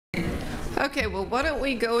Okay, well, why don't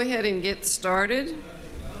we go ahead and get started?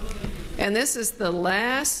 And this is the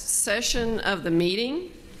last session of the meeting.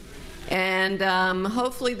 And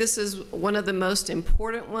hopefully this is one of the most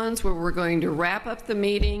important ones where we're going to wrap up the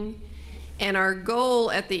meeting. And our goal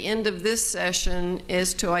at the end of this session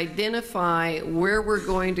is to identify where we're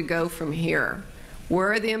going to go from here.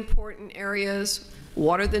 Where are the important areas?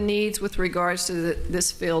 What are the needs with regards to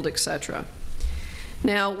this field, etc.?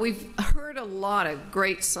 Now, we've heard a lot of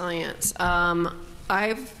great science.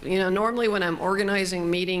 Normally when I'm organizing a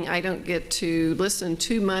meeting, I don't get to listen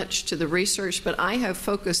too much to the research, but I have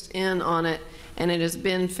focused in on it, and it has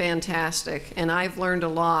been fantastic. And I've learned a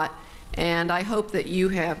lot, and I hope that you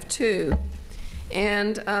have too.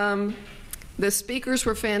 And the speakers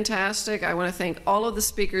were fantastic. I want to thank all of the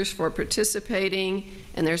speakers for participating,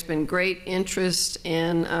 and there's been great interest,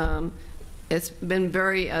 and it's been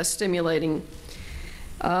very stimulating.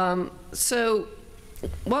 So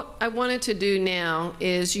what I wanted to do now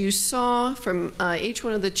is, you saw from each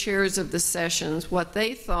one of the chairs of the sessions what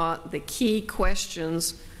they thought the key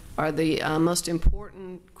questions or the most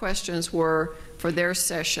important questions were for their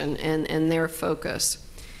session and their focus.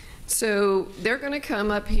 So they're going to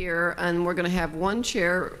come up here, and we're going to have one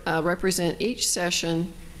chair represent each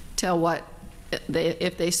session, tell what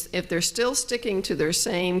if they're still sticking to their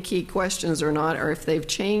same key questions or not, or if they've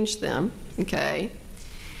changed them. Okay.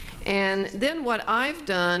 And then what I've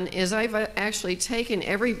done is I've actually taken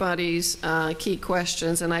everybody's key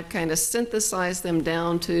questions, and I've kind of synthesized them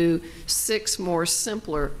down to 6 more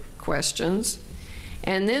simpler questions.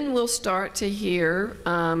 And then we'll start to hear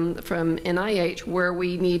from NIH where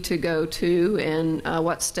we need to go to and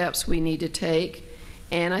what steps we need to take.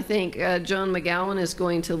 And I think Joan McGowan is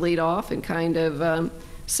going to lead off and kind of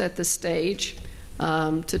set the stage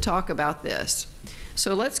to talk about this.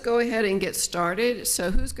 So let's go ahead and get started.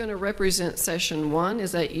 So who's going to represent session 1?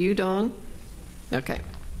 Is that you, Dawn? Okay.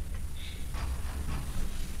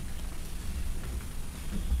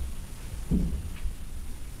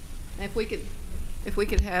 If we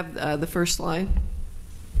could have the first slide.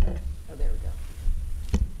 Oh, there we go.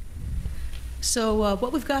 So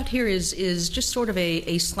what we've got here is just sort of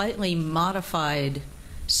a slightly modified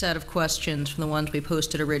set of questions from the ones we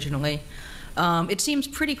posted originally. It seems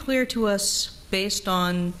pretty clear to us, based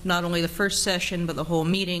on not only the first session but the whole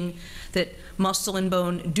meeting, that muscle and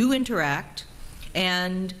bone do interact,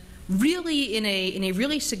 and really in a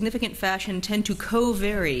really significant fashion tend to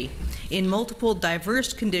co-vary in multiple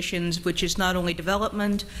diverse conditions, which is not only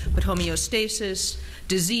development but homeostasis,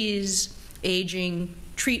 disease, aging,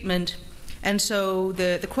 treatment. And so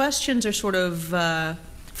the questions are sort of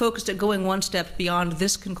focused at going one step beyond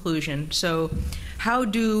this conclusion. So how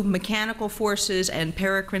do mechanical forces and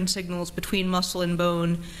paracrine signals between muscle and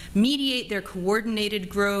bone mediate their coordinated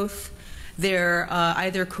growth, their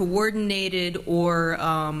either coordinated or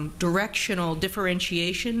directional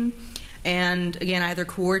differentiation, and again either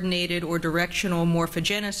coordinated or directional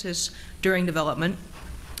morphogenesis during development?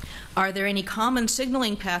 Are there any common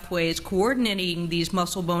signaling pathways coordinating these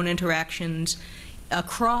muscle-bone interactions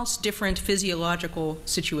across different physiological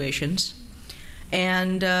situations?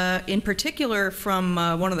 And in particular, from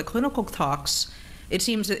one of the clinical talks, it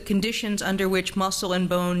seems that conditions under which muscle and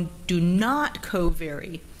bone do not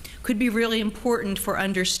co-vary could be really important for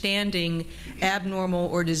understanding abnormal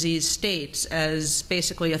or disease states as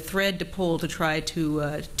basically a thread to pull to try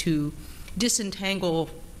to disentangle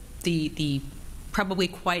the probably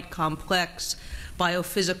quite complex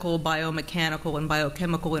biophysical, biomechanical, and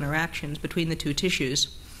biochemical interactions between the two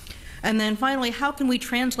tissues. And then finally, how can we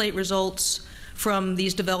translate results from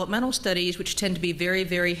these developmental studies, which tend to be very,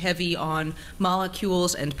 very heavy on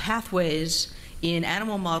molecules and pathways in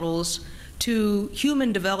animal models, to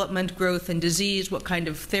human development, growth, and disease? What kind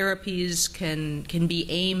of therapies can be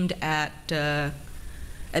aimed at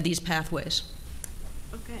these pathways?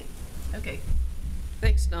 Okay. Okay.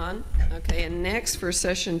 Thanks, Don. Okay, and next for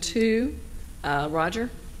session 2, Roger.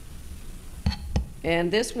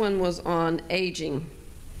 And this one was on aging.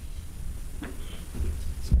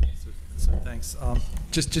 So thanks.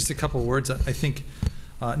 Just a couple words. I think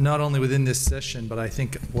not only within this session, but I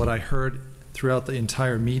think what I heard throughout the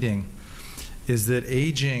entire meeting is that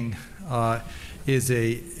aging is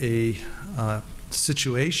a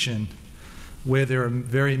situation where there are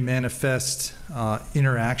very manifest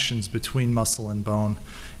interactions between muscle and bone,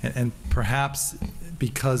 and perhaps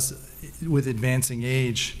because with advancing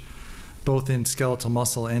age, both in skeletal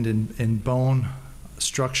muscle and in bone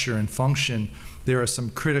structure and function, there are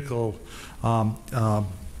some critical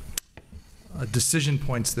decision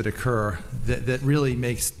points that occur that really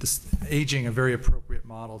makes this aging a very appropriate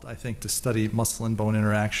model, I think, to study muscle and bone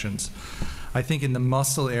interactions. I think in the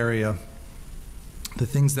muscle area, the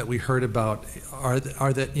things that we heard about are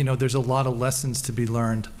that, you know, there's a lot of lessons to be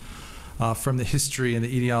learned from the history and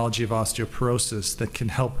the etiology of osteoporosis that can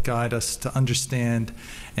help guide us to understand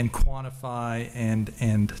and quantify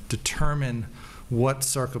and determine what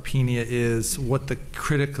sarcopenia is, what the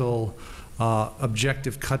critical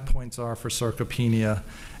objective cut points are for sarcopenia,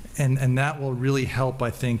 and that will really help, I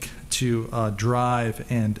think, to drive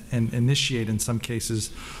and initiate, in some cases,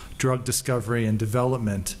 drug discovery and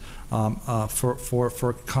development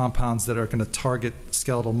for compounds that are going to target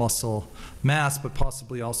skeletal muscle mass, but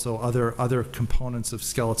possibly also other components of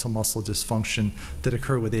skeletal muscle dysfunction that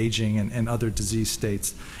occur with aging and other disease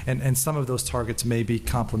states. And some of those targets may be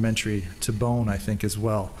complementary to bone, I think, as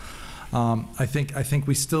well. I think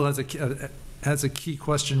we still, as a key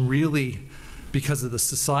question, really, because of the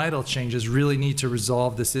societal changes, really need to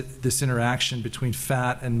resolve this interaction between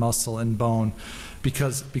fat and muscle and bone,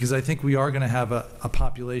 because I think we are going to have a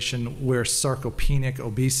population where sarcopenic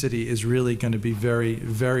obesity is really going to be very,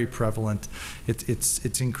 very prevalent.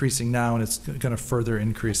 It's increasing now, and it's going to further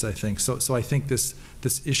increase, I think. So I think this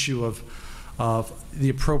issue of the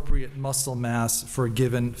appropriate muscle mass for a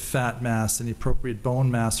given fat mass and the appropriate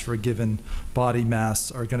bone mass for a given body mass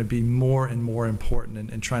are going to be more and more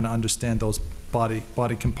important in trying to understand those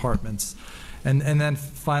body compartments. And then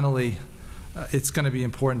finally, it's going to be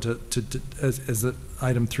important to as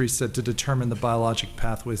item 3 said, to determine the biologic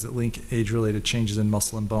pathways that link age-related changes in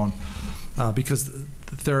muscle and bone, because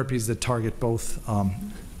the therapies that target both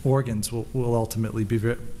organs will ultimately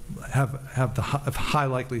have a high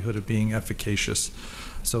likelihood of being efficacious.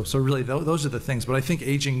 So really, those are the things. But I think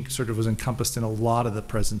aging sort of was encompassed in a lot of the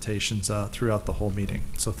presentations throughout the whole meeting.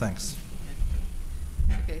 So thanks.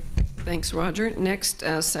 Okay, thanks, Roger. Next,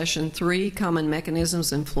 session 3, common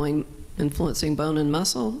mechanisms influencing bone and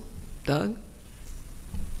muscle. Doug?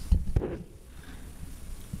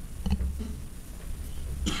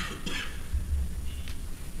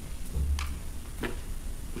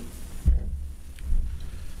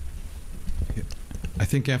 I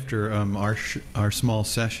think after our small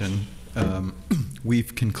session,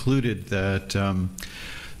 we've concluded that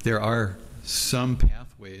there are some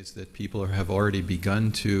pathways that people have already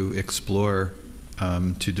begun to explore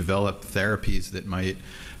to develop therapies that might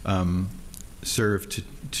serve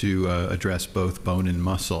to address both bone and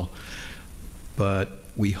muscle. But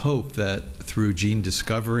we hope that through gene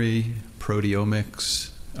discovery, proteomics,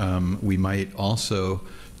 we might also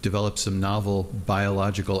develop some novel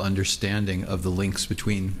biological understanding of the links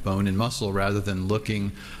between bone and muscle, rather than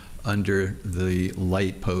looking under the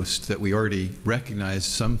light post that we already recognize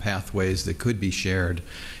some pathways that could be shared.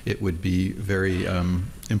 It would be very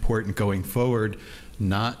important going forward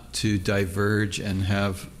not to diverge and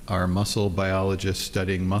have our muscle biologists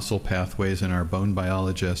studying muscle pathways and our bone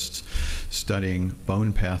biologists studying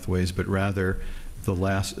bone pathways, but rather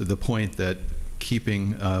the point that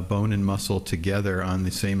keeping bone and muscle together on the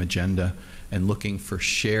same agenda and looking for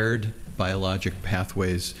shared biologic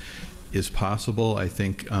pathways is possible. I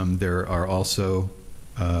think there are also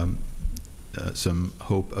some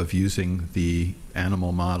hope of using the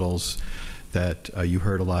animal models that you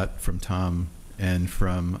heard a lot from Tom and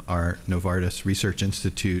from our Novartis Research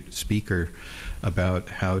Institute speaker about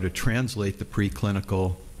how to translate the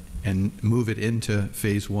preclinical and move it into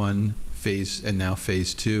phase 1, and now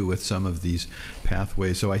phase 2 with some of these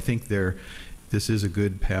pathways. So I think this is a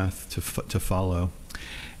good path to follow.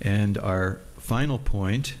 And our final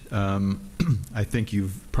point, I think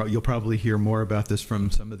you'll probably hear more about this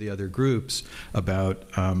from some of the other groups about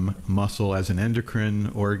muscle as an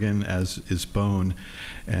endocrine organ, as is bone.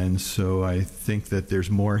 And so I think that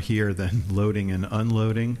there's more here than loading and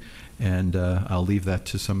unloading, and I'll leave that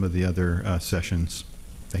to some of the other sessions.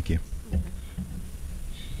 Thank you.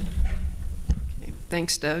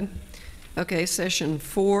 Thanks, Doug. Okay, session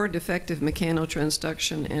 4, defective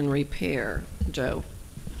mechanotransduction and repair. Joe.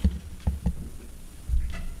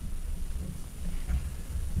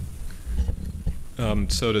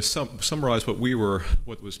 So to summarize what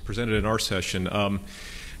was presented in our session,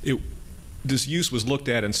 this use was looked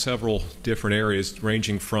at in several different areas,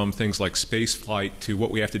 ranging from things like space flight to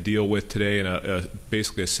what we have to deal with today in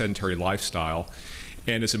basically a sedentary lifestyle.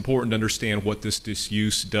 And it's important to understand what this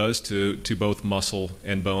disuse does to both muscle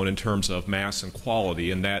and bone in terms of mass and quality.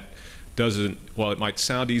 And that doesn't, while it might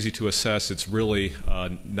sound easy to assess, it's really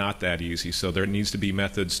not that easy. So there needs to be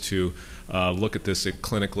methods to look at this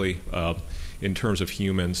clinically in terms of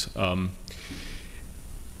humans.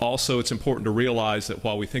 Also, it's important to realize that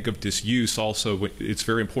while we think of disuse, also it's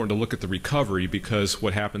very important to look at the recovery, because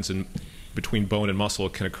what happens between bone and muscle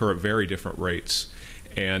can occur at very different rates.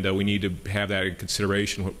 And we need to have that in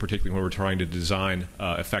consideration, particularly when we're trying to design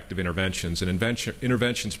effective interventions. And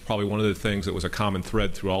interventions are probably one of the things that was a common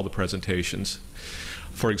thread through all the presentations.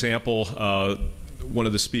 For example, one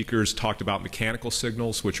of the speakers talked about mechanical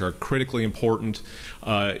signals, which are critically important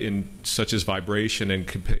such as vibration,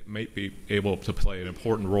 and may be able to play an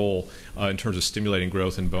important role in terms of stimulating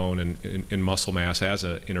growth in bone and in muscle mass as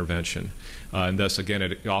an intervention. And thus, again,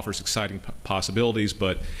 it offers exciting possibilities,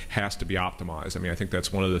 but has to be optimized. I mean, I think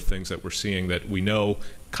that's one of the things that we're seeing, that we know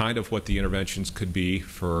kind of what the interventions could be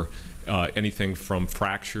for anything from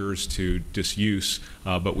fractures to disuse,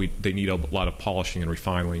 but they need a lot of polishing and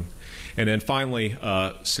refining. And then finally,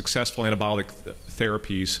 successful anabolic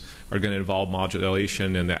therapies are going to involve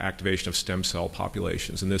modulation and the activation of stem cell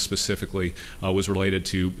populations, and this specifically was related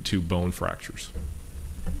to bone fractures.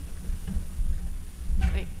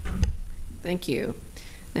 Okay. Thank you.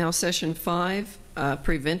 Now, session 5,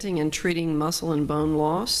 preventing and treating muscle and bone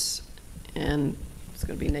loss, and it's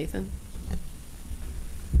going to be Nathan.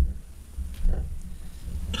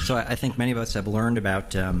 So I think many of us have learned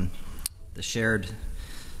about the shared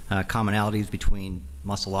commonalities between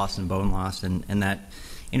muscle loss and bone loss, and that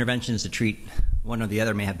interventions to treat one or the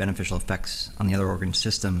other may have beneficial effects on the other organ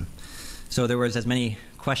system. So there was as many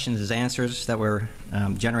questions as answers that were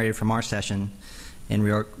generated from our session in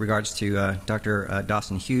regards to Dr.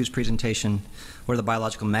 Dawson Hughes' presentation. What are the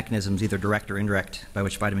biological mechanisms, either direct or indirect, by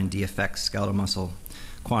which vitamin D affects skeletal muscle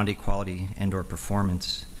quantity, quality, and or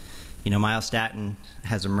performance? You know, myostatin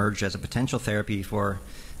has emerged as a potential therapy for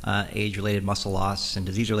age-related muscle loss and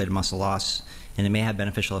disease-related muscle loss, and it may have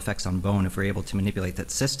beneficial effects on bone if we're able to manipulate that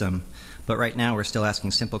system. But right now we're still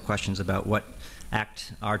asking simple questions about what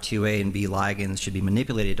ACT-R2A and B ligands should be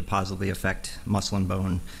manipulated to positively affect muscle and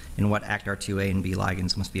bone, and what ACT-R2A and B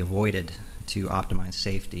ligands must be avoided to optimize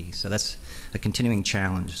safety. So that's a continuing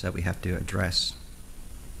challenge that we have to address.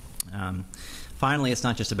 Finally, it's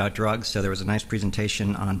not just about drugs. So there was a nice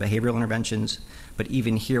presentation on behavioral interventions, but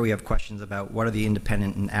even here we have questions about what are the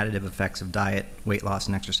independent and additive effects of diet, weight loss,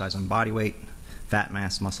 and exercise on body weight, fat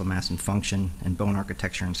mass, muscle mass, and function, and bone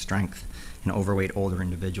architecture and strength in overweight older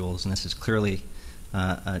individuals. And this is clearly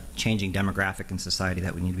a changing demographic in society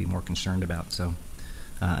that we need to be more concerned about. So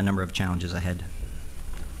a number of challenges ahead.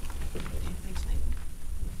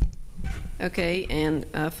 Okay, and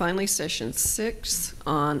finally, session 6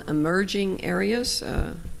 on emerging areas.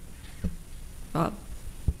 Bob,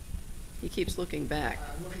 he keeps looking back.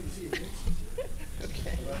 I'm looking to see if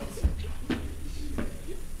Okay.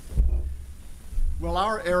 Well,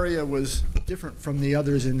 our area was different from the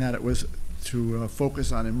others in that it was to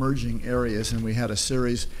focus on emerging areas, and we had a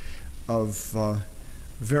series of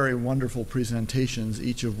very wonderful presentations,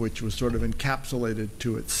 each of which was sort of encapsulated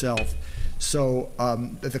to itself. So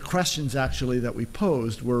the questions actually that we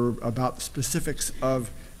posed were about the specifics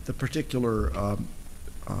of the particular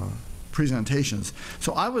presentations.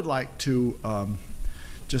 So I would like to,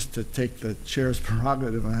 just to take the chair's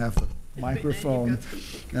prerogative, and I have the microphone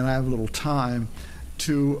and I have a little time,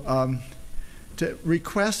 to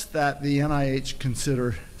request that the NIH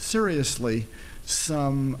consider seriously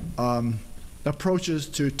some approaches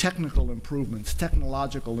to technical improvements,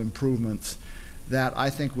 technological improvements, that I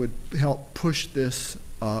think would help push this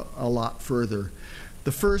a lot further.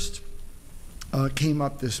 The first came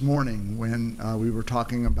up this morning when we were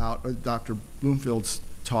talking about Dr. Bloomfield's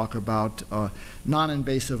talk about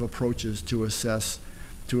non-invasive approaches to assess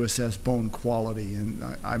bone quality. And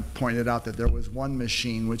I pointed out that there was one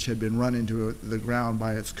machine which had been run into the ground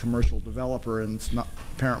by its commercial developer, and it's not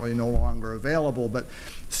apparently no longer available, but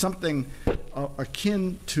something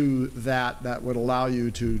akin to that would allow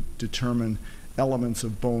you to determine elements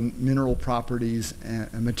of bone mineral properties and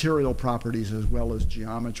material properties as well as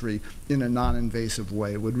geometry in a non-invasive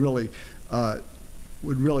way would really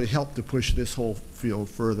help to push this whole field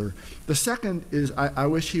further. The second is, I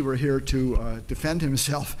wish he were here to defend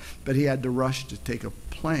himself, but he had to rush to take a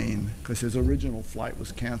plane because his original flight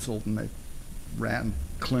was canceled and they ran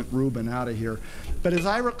Clint Rubin out of here. But as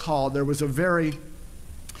I recall, there was a very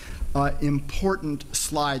important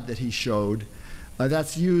slide that he showed.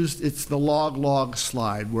 That's used, it's the log-log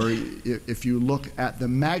slide, where if you look at the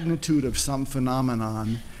magnitude of some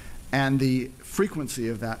phenomenon and the frequency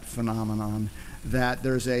of that phenomenon, that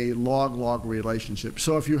there's a log-log relationship.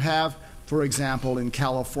 So if you have, for example, in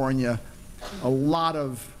California, a lot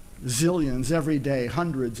of zillions every day,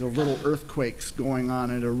 hundreds of little earthquakes going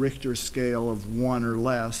on at a Richter scale of 1 or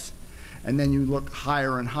less, and then you look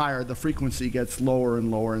higher and higher, the frequency gets lower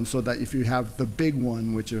and lower, and so that if you have the big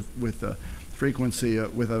one, which with the frequency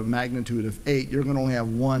with a magnitude of 8, you're going to only have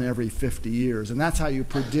one every 50 years. And that's how you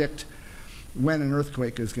predict when an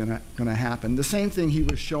earthquake is going to happen. The same thing he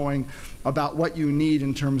was showing about what you need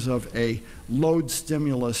in terms of a load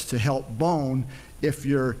stimulus to help bone. If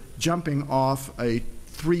you're jumping off a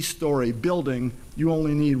 3-story building, you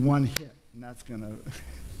only need one hit, and that's going to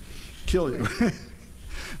kill you.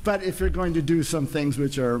 But if you're going to do some things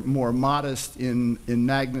which are more modest in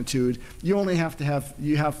magnitude, you only have to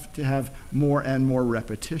have more and more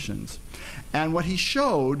repetitions. And what he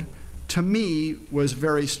showed, to me, was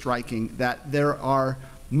very striking, that there are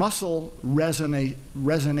muscle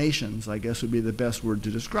resonations, I guess would be the best word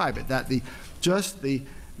to describe it, that the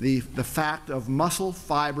fact of muscle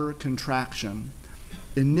fiber contraction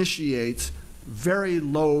initiates very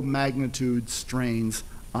low magnitude strains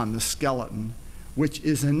on the skeleton, which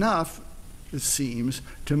is enough, it seems,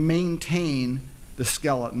 to maintain the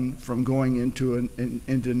skeleton from going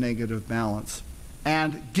into negative balance.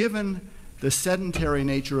 And given the sedentary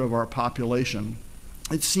nature of our population,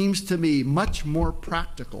 it seems to me much more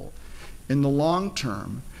practical in the long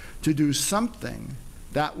term to do something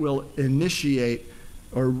that will initiate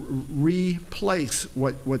or replace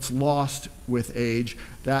what's lost with age,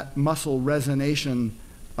 that muscle resonation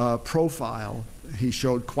profile. He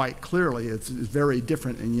showed quite clearly it's very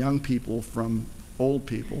different in young people from old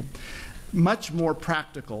people. Much more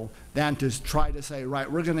practical than to try to say,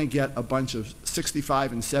 right, we're going to get a bunch of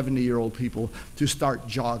 65 and 70-year-old people to start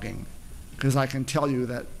jogging, because I can tell you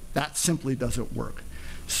that that simply doesn't work.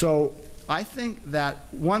 So I think that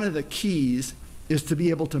one of the keys is to be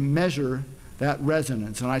able to measure that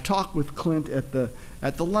resonance. And I talked with Clint at the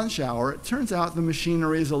lunch hour. It turns out the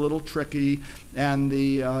machinery is a little tricky, and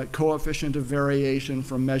the coefficient of variation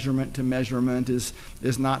from measurement to measurement is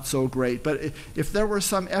not so great. But if there were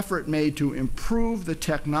some effort made to improve the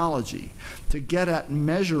technology to get at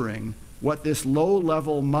measuring what this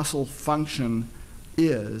low-level muscle function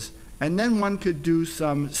is, and then one could do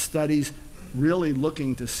some studies really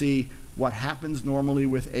looking to see what happens normally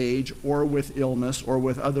with age or with illness or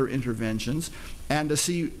with other interventions, and to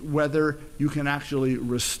see whether you can actually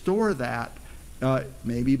restore that,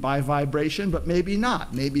 maybe by vibration, but maybe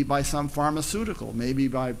not, maybe by some pharmaceutical, maybe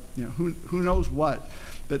by, who knows what.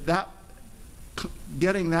 But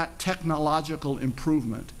getting that technological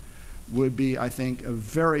improvement would be, I think, a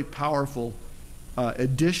very powerful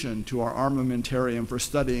addition to our armamentarium for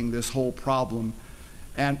studying this whole problem.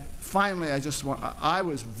 And finally, I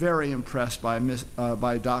was very impressed by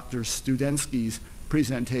Dr. Studensky's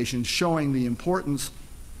presentation, showing the importance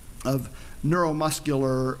of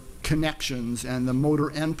neuromuscular connections and the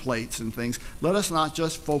motor end plates and things. Let us not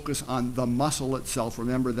just focus on the muscle itself.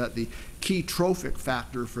 Remember that the key trophic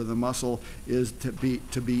factor for the muscle is to be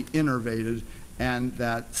innervated, and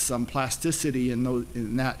that some plasticity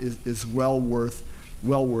in that is well worth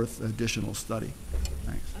additional study.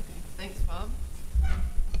 Thanks. Okay, thanks, Bob.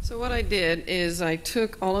 So what I did is I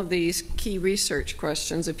took all of these key research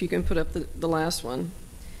questions, if you can put up the last one,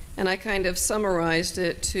 and I kind of summarized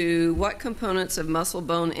it to what components of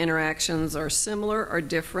muscle-bone interactions are similar or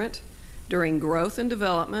different during growth and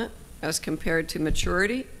development as compared to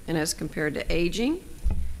maturity and as compared to aging.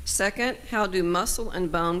 Second, how do muscle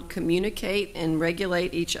and bone communicate and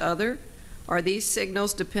regulate each other? Are these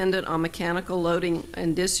signals dependent on mechanical loading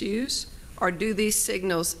and disuse? Or do these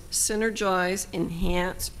signals synergize,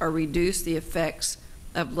 enhance, or reduce the effects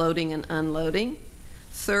of loading and unloading?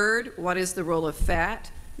 Third, what is the role of fat,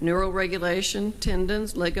 neural regulation,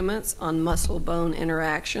 tendons, ligaments on muscle-bone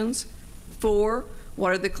interactions? 4,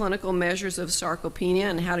 what are the clinical measures of sarcopenia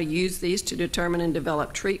and how to use these to determine and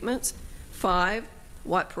develop treatments? 5,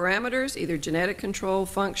 what parameters, either genetic control,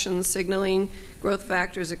 functions, signaling, growth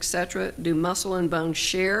factors, etc., do muscle and bone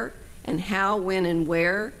share, and how, when, and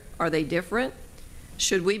where are they different?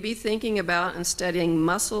 Should we be thinking about and studying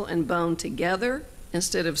muscle and bone together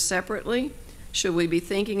instead of separately? Should we be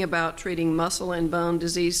thinking about treating muscle and bone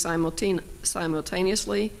disease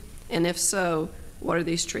simultaneously? And if so, what are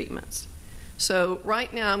these treatments? So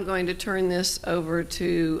right now I'm going to turn this over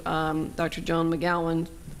to Dr. Joan McGowan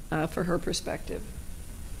for her perspective.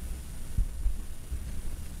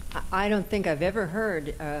 I don't think I've ever heard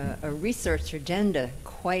a research agenda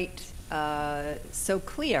quite so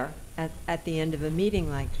clear at the end of a meeting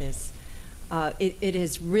like this. It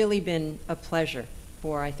has really been a pleasure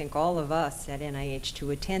for, I think, all of us at NIH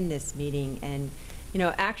to attend this meeting and,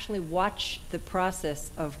 actually watch the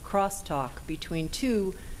process of crosstalk between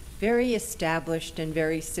two very established and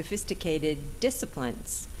very sophisticated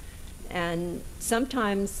disciplines. And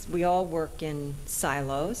sometimes we all work in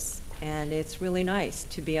silos, and it's really nice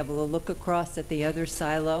to be able to look across at the other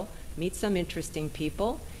silo, meet some interesting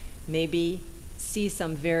people, maybe see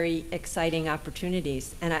some very exciting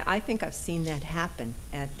opportunities. And I think I've seen that happen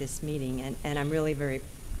at this meeting, and I'm really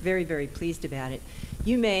very pleased about it.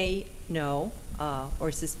 You may know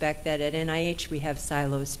or suspect that at NIH we have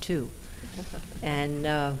silos too. And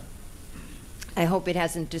I hope it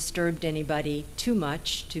hasn't disturbed anybody too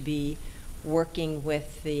much to be working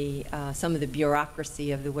with some of the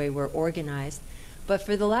bureaucracy of the way we're organized. But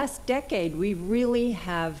for the last decade, we really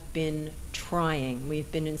have been trying.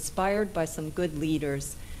 We've been inspired by some good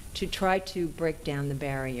leaders to try to break down the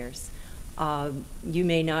barriers. You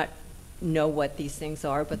may not know what these things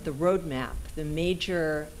are, but the roadmap, the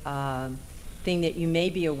major thing that you may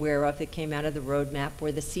be aware of that came out of the roadmap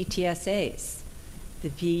were the CTSAs.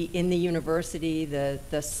 In the university,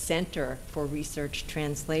 the Center for Research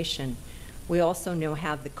Translation. We also now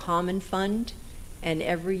have the Common Fund, and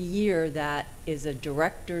every year that is a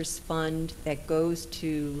director's fund that goes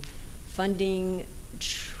to funding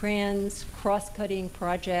cross-cutting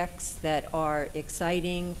projects that are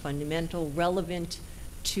exciting, fundamental, relevant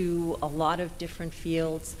to a lot of different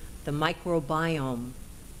fields. The microbiome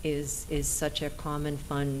is such a Common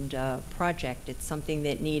Fund project. It's something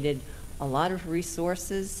that needed a lot of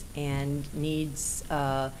resources and needs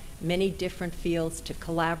many different fields to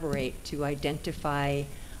collaborate to identify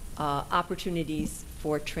opportunities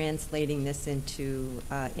for translating this into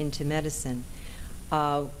medicine.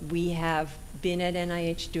 We have been at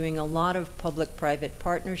NIH doing a lot of public-private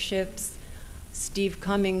partnerships. Steve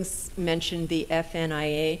Cummings mentioned the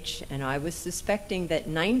FNIH, and I was suspecting that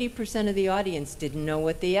 90% of the audience didn't know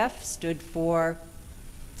what the F stood for.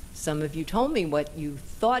 Some of you told me what you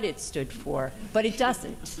thought it stood for, but it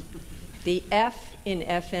doesn't. The F in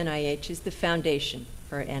FNIH is the foundation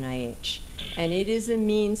for NIH, and it is a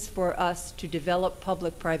means for us to develop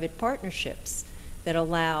public-private partnerships that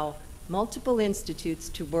allow multiple institutes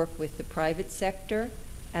to work with the private sector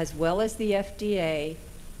as well as the FDA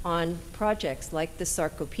on projects like the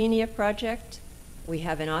Sarcopenia project. We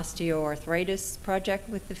have an osteoarthritis project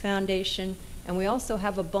with the foundation, and we also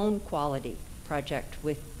have a bone quality project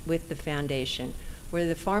with the foundation, where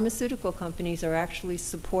the pharmaceutical companies are actually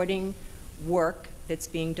supporting work that's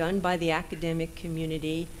being done by the academic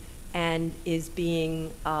community and is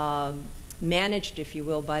being managed, if you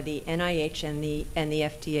will, by the NIH and the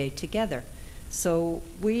FDA together. So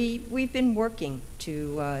we've been working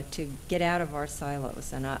to get out of our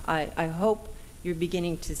silos, and I hope you're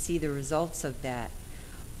beginning to see the results of that.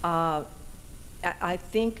 I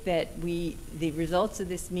think that the results of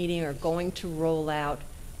this meeting are going to roll out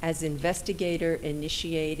as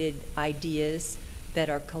investigator-initiated ideas that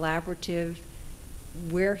are collaborative.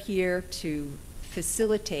 We're here to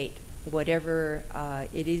facilitate whatever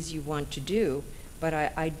it is you want to do, but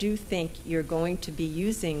I do think you're going to be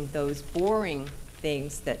using those boring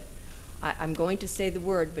things that I'm going to say the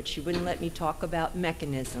word, but she wouldn't let me talk about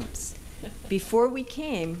mechanisms. Before we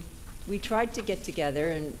came, we tried to get together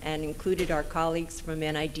and included our colleagues from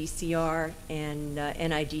NIDCR and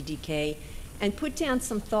NIDDK and put down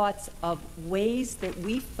some thoughts of ways that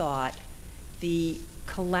we thought the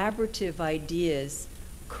collaborative ideas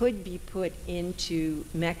could be put into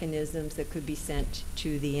mechanisms that could be sent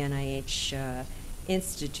to the NIH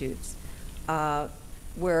institutes.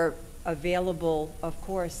 We're available, of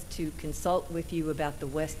course, to consult with you about the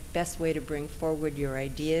best way to bring forward your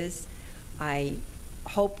ideas. I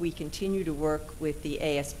hope we continue to work with the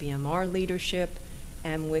ASBMR leadership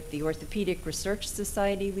and with the Orthopedic Research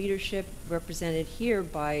Society leadership, represented here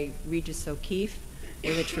by Regis O'Keefe,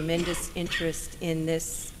 with a tremendous interest in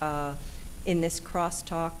this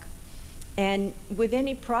crosstalk, and with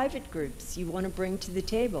any private groups you want to bring to the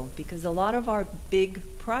table, because a lot of our big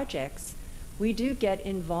projects, we do get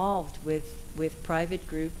involved with private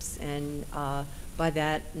groups, and by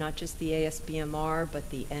that, not just the ASBMR, but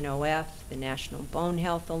the NOF, the National Bone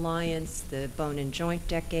Health Alliance, the Bone and Joint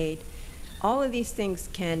Decade. All of these things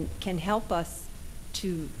can help us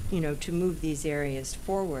to move these areas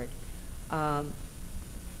forward.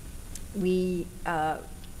 We have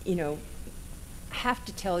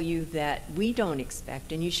to tell you that we don't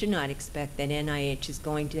expect, and you should not expect, that NIH is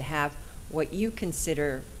going to have what you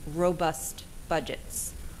consider robust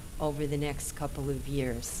budgets over the next couple of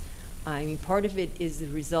years. I mean, part of it is the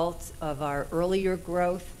result of our earlier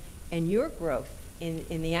growth and your growth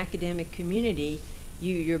in the academic community.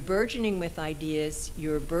 You're burgeoning with ideas,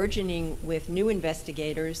 you're burgeoning with new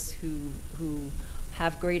investigators who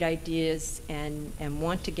have great ideas and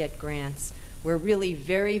want to get grants. We're really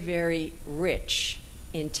very, very rich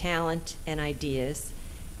in talent and ideas.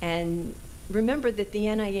 And remember that the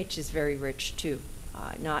NIH is very rich too.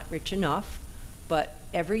 Not rich enough, but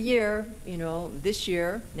every year, you know, this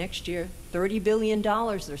year, next year, $30 billion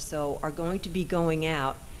or so are going to be going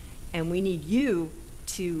out, and we need you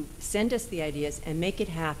to send us the ideas and make it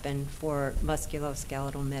happen for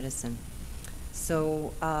musculoskeletal medicine.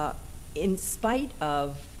 So in spite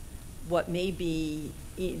of what may be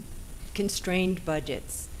constrained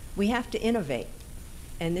budgets, we have to innovate.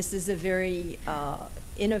 And this is a very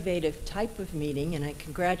innovative type of meeting, and I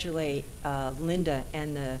congratulate Lynda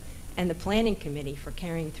and the planning committee for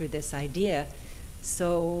carrying through this idea.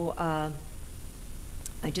 So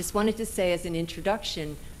I just wanted to say as an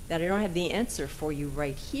introduction that I don't have the answer for you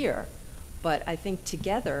right here, but I think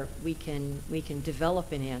together we can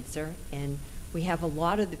develop an answer, and we have a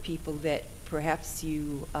lot of the people that perhaps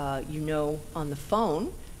you know on the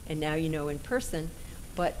phone, and now you know in person,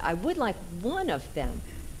 but I would like one of them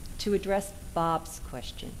to address Bob's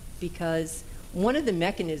question, because one of the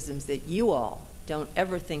mechanisms that you all don't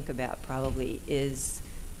ever think about probably is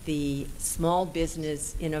the small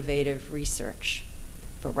business innovative research.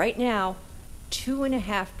 But right now,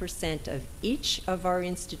 2.5% of each of our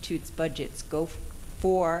institute's budgets go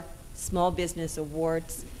for small business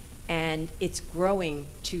awards, and it's growing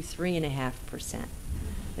to 3.5%.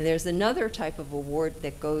 And there's another type of award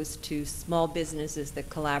that goes to small businesses that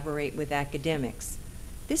collaborate with academics.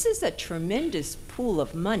 This is a tremendous pool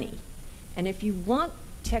of money, and if you want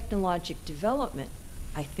technologic development,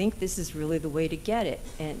 I think this is really the way to get it.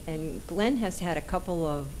 And Glen has had a couple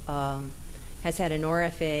of has had an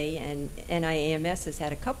RFA, and NIAMS has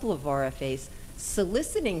had a couple of RFAs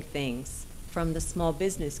soliciting things from the small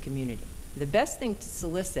business community. The best thing to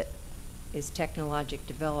solicit is technologic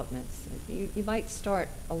developments. You might start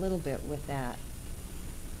a little bit with that.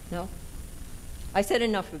 No? I said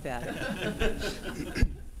enough about it.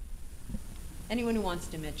 Anyone who wants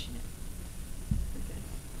to mention it?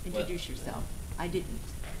 Okay. Introduce yourself. I didn't.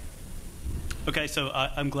 Okay, so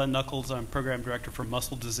I'm Glen Nuckols. I'm Program Director for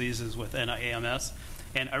Muscle Diseases with NIAMS.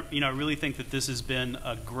 And I really think that this has been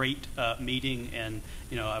a great meeting, and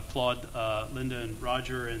I applaud Lynda and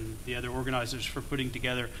Roger and the other organizers for putting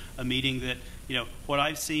together a meeting that, what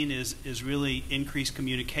I've seen is really increased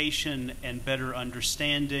communication and better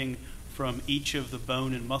understanding from each of the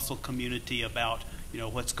bone and muscle community about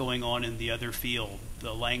what's going on in the other field,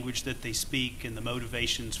 the language that they speak, and the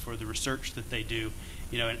motivations for the research that they do.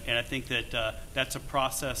 And I think that that's a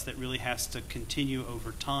process that really has to continue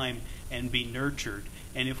over time and be nurtured.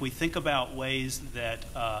 And if we think about ways that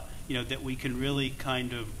that we can really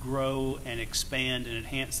kind of grow and expand and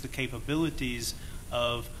enhance the capabilities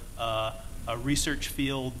of a research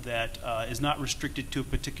field that is not restricted to a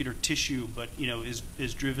particular tissue, but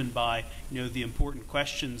is driven by the important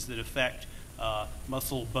questions that affect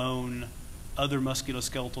muscle, bone, other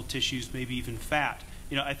musculoskeletal tissues, maybe even fat.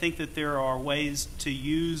 I think that there are ways to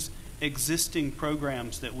use existing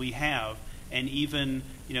programs that we have, and even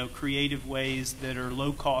creative ways that are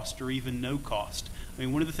low cost or even no cost. I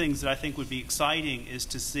mean, one of the things that I think would be exciting is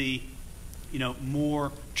to see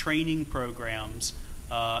more training programs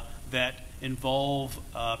that involve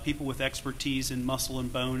people with expertise in muscle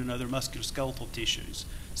and bone and other musculoskeletal tissues,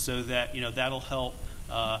 so that that'll help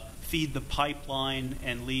feed the pipeline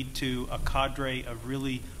and lead to a cadre of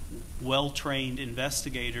really well-trained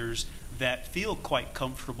investigators that feel quite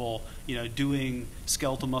comfortable, doing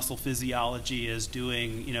skeletal muscle physiology as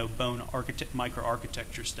doing, bone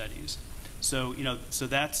microarchitecture studies. So, so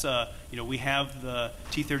that's, we have the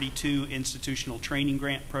T32 institutional training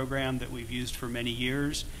grant program that we've used for many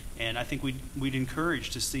years, and I think we'd encourage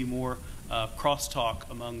to see more crosstalk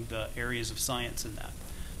among the areas of science in that.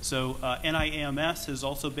 So NIAMS has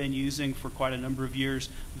also been using for quite a number of years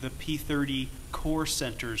the P30 Core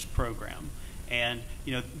Centers program, and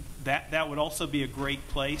that would also be a great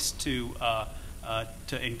place to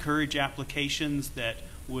encourage applications that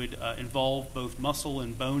would involve both muscle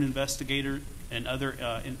and bone investigators and other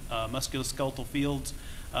musculoskeletal fields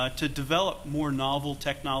to develop more novel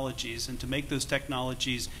technologies and to make those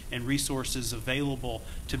technologies and resources available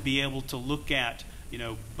to be able to look at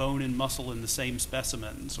bone and muscle in the same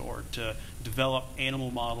specimens, or to develop animal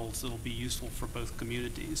models that will be useful for both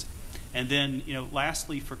communities. And then,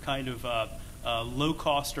 lastly, for kind of low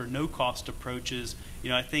cost or no cost approaches,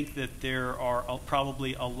 I think that there are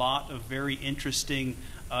probably a lot of very interesting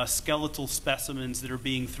skeletal specimens that are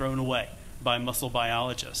being thrown away by muscle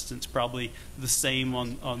biologists. It's probably the same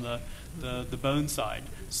on the bone side.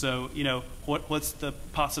 So, what's the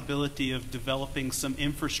possibility of developing some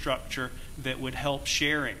infrastructure that would help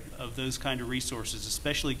sharing of those kind of resources,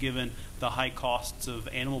 especially given the high costs of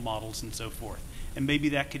animal models and so forth? And maybe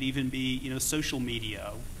that could even be, social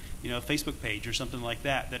media, a Facebook page or something like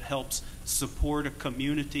that, that helps support a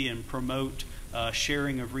community and promote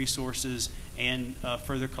sharing of resources, and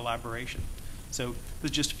further collaboration. So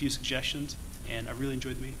those are just a few suggestions, and I really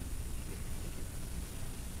enjoyed the meeting.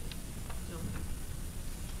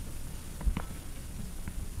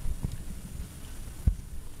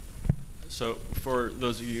 So for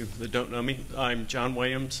those of you that don't know me, I'm John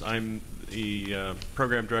Williams. I'm the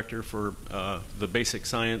program director for the basic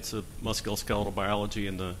science of musculoskeletal biology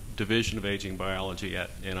in the Division of Aging Biology at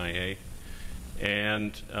NIA.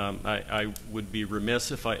 And I would be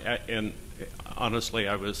remiss if and honestly,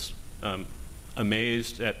 I was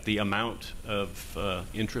amazed at the amount of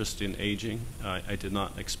interest in aging. I did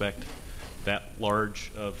not expect that large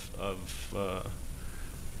of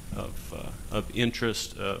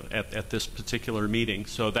interest at this particular meeting.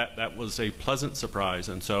 So that was a pleasant surprise.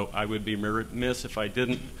 And so I would be remiss if I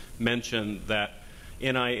didn't mention that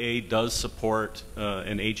NIA does support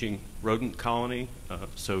an aging rodent colony.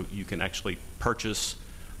 So you can actually purchase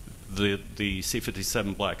the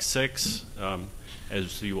C57 Black 6.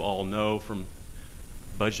 As you all know from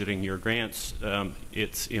budgeting your grants,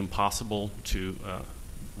 it's impossible to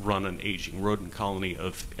run an aging rodent colony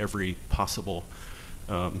of every possible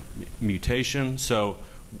mutation. So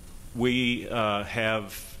we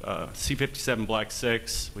have C57 Black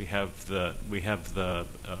 6. We have the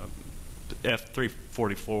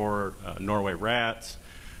F344 Norway rats.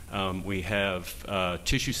 We have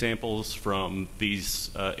tissue samples from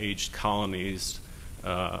these aged colonies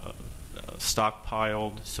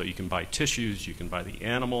stockpiled, so you can buy tissues, you can buy the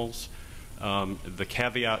animals. The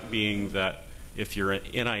caveat being that if you're an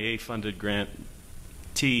NIA-funded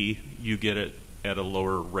grantee, you get it at a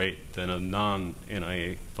lower rate than a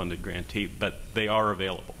non-NIA funded grantee, but they are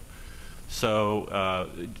available. So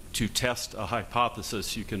to test a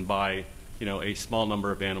hypothesis, you can buy a small number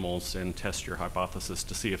of animals and test your hypothesis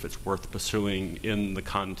to see if it's worth pursuing in the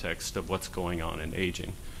context of what's going on in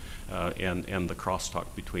aging and the crosstalk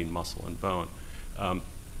between muscle and bone.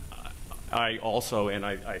 I also, and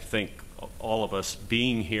I think all of us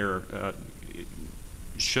being here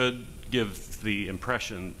should give the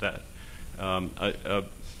impression that a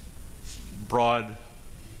broad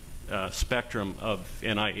spectrum of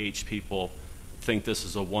NIH people think this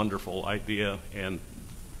is a wonderful idea, and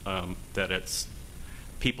that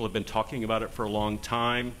people have been talking about it for a long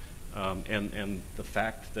time, and the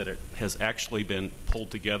fact that it has actually been pulled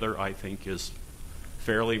together, I think, is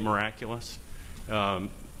fairly miraculous, and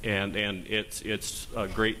it's a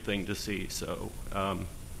great thing to see. So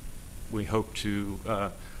we hope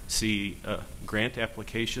to see grant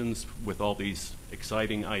applications with all these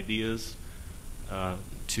exciting ideas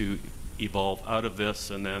to evolve out of this,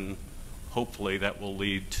 and then hopefully that will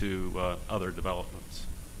lead to other developments.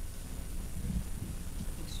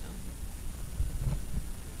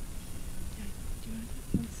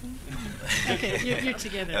 Okay, you're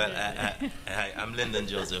together. Hi, I'm Lyndon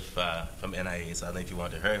Joseph from NIA, so I don't know if you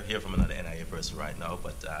want to hear from another NIA person right now,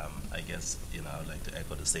 but I guess, I'd like to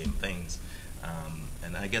echo the same things.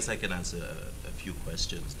 And I guess I can answer a few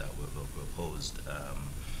questions that were posed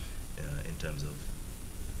in terms of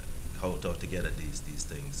how to together these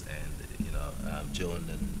things. And Joan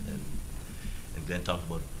and Glen talked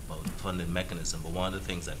about funding mechanism, but one of the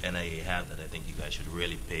things that NIA have that I think you guys should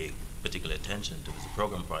really pay particular attention to is the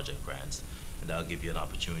program project grants, and that'll give you an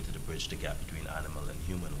opportunity to bridge the gap between animal and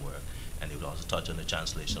human work, and it will also touch on the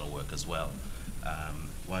translational work as well.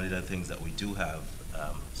 One of the things that we do have,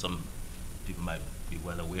 some people might be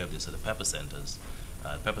well aware of this, are the pepper centers,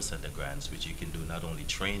 pepper center grants, which you can do not only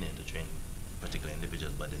training to train particular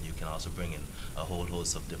individuals, but then you can also bring in a whole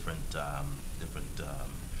host of different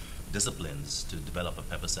disciplines to develop a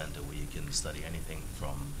pepper center where you can study anything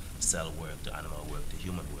from cell work to animal work to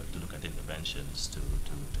human work to look at interventions to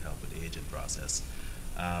help with the aging process.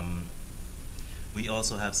 We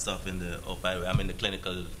also have stuff in the, by the way, I'm in the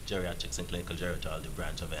clinical geriatrics and clinical gerontology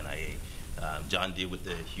branch of NIA. John deal with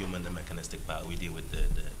the human and mechanistic part. We deal with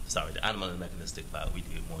the animal and mechanistic part. We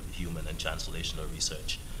deal more with the human and translational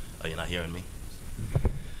research. Are you not hearing me?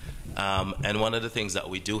 And one of the things that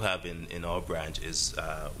we do have in our branch is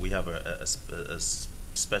we have a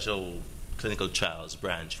special clinical trials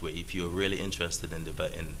branch where if you're really interested in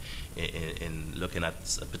looking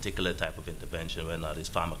at a particular type of intervention, whether or not it's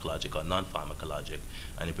pharmacologic or non-pharmacologic,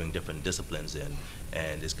 and you bring different disciplines in,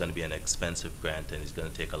 and it's going to be an expensive grant and it's going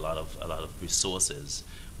to take a lot of resources,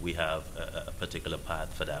 we have a particular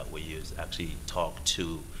path for that where you actually talk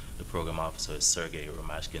to the program officer, Sergey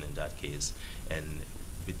Romashkin in that case, and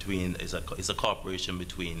it's a cooperation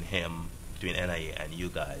between NIA and you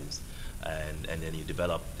guys, and then you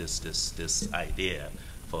develop this idea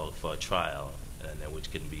for a trial, and then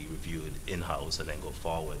which can be reviewed in-house and then go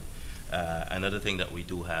forward. Another thing that we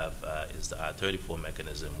do have is the R34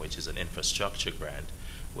 mechanism, which is an infrastructure grant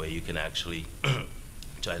where you can actually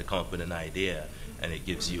try to come up with an idea, and it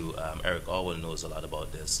gives you, Eric Orwell knows a lot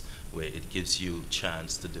about this, where it gives you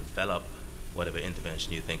chance to develop whatever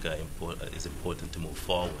intervention you think is important to move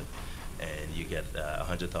forward. And you get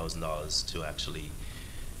 $100,000 to actually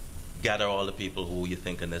gather all the people who you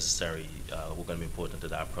think are necessary, who are going to be important to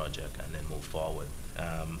that project, and then move forward.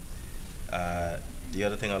 The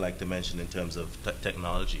other thing I'd like to mention in terms of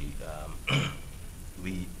technology,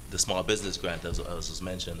 the small business grant, as was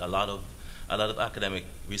mentioned, a lot of academic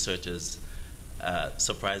researchers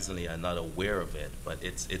surprisingly are not aware of it, but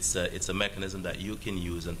it's a mechanism that you can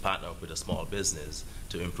use and partner up with a small business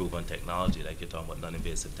to improve on technology, like you're talking about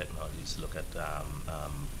non-invasive technologies. Look at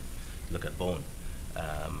bone.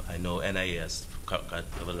 I know NIS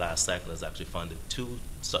over the last cycle has actually funded 2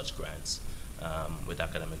 such grants with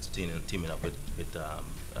academics teaming up with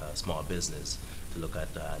small business to look at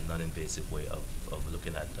non-invasive way of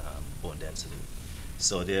looking at bone density.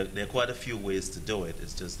 So there are quite a few ways to do it.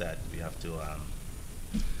 It's just that we have to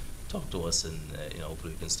talk to us, and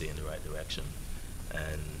hopefully we can stay in the right direction.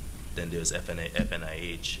 And then there's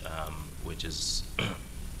FNIH, which is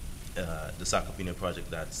the sarcopenia project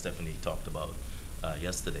that Stephanie talked about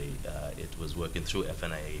yesterday. It was working through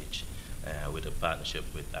FNIH with a partnership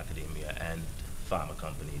with academia and pharma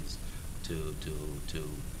companies to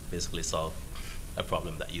basically solve a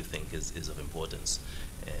problem that you think is of importance.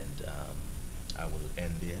 And I will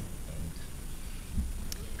end there.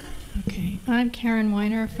 Okay, I'm Karen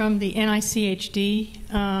Weiner from the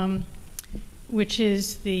NICHD, which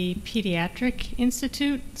is the Pediatric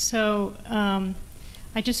Institute. So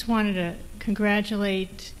I just wanted to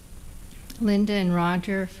congratulate Lynda and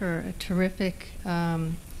Roger for a terrific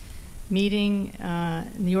meeting,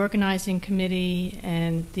 the organizing committee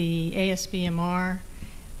and the ASBMR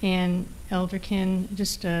and Elderkin,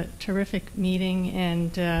 just a terrific meeting,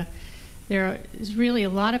 and there is really a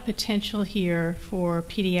lot of potential here for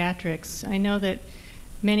pediatrics. I know that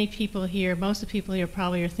many people here, most of the people here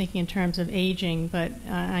probably are thinking in terms of aging, but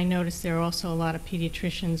I noticed there are also a lot of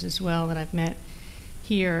pediatricians as well that I've met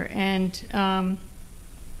here. And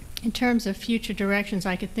in terms of future directions,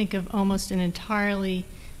 I could think of almost an entirely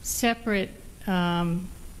separate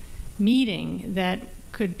meeting that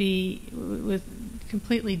could be with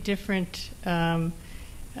completely different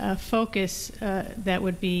focus. That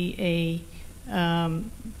would be a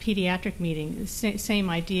pediatric meeting. Same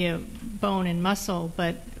idea, bone and muscle,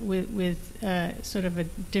 but with sort of a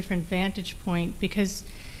different vantage point, because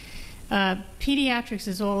pediatrics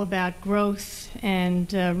is all about growth and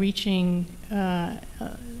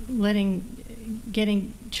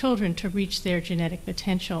getting children to reach their genetic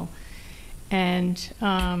potential. And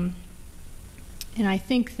I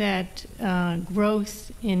think that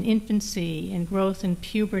growth in infancy and growth in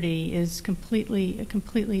puberty is a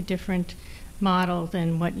completely different model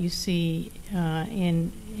than what you see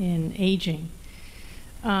in aging.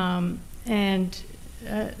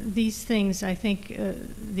 These things, I think,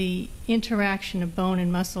 the interaction of bone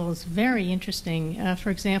and muscle is very interesting. For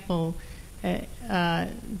example, the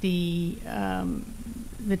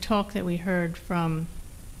talk that we heard from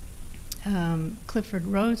Clifford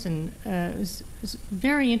Rosen was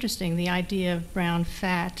very interesting. The idea of brown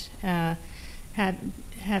fat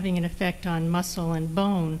having an effect on muscle and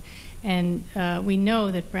bone, and we know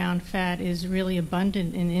that brown fat is really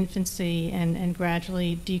abundant in infancy and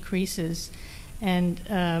gradually decreases. And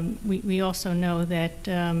we also know that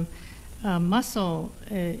muscle,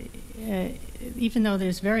 even though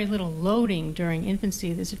there's very little loading during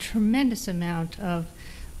infancy, there's a tremendous amount of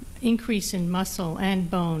increase in muscle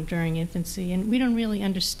and bone during infancy, and we don't really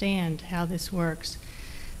understand how this works.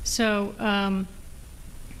 So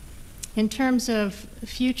in terms of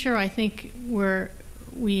future, I think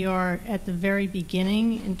we are at the very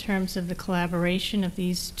beginning in terms of the collaboration of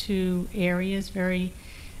these 2 areas, very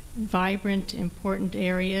vibrant, important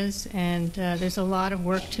areas, and there's a lot of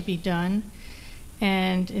work to be done.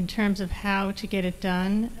 And in terms of how to get it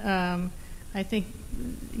done, I think,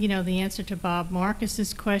 the answer to Bob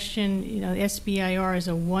Marcus's question, SBIR is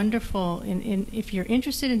a wonderful, if you're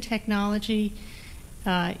interested in technology,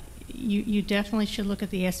 you definitely should look at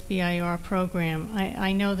the SBIR program.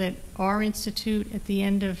 I know that our institute at the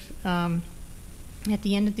end of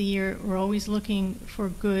the year, we're always looking for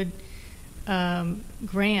good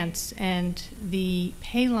grants, and the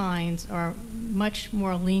pay lines are much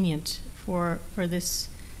more lenient for this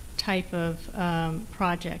type of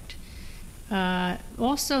project.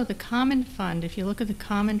 Also, the Common Fund, if you look at the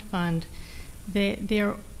Common Fund,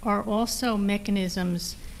 there are also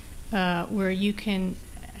mechanisms where you can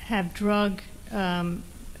have drug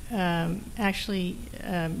actually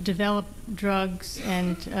develop drugs,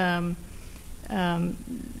 and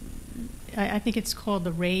I think it's called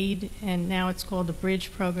the RAID, and now it's called the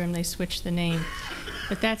Bridge program. They switched the name.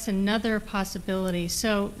 But that's another possibility.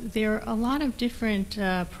 So there are a lot of different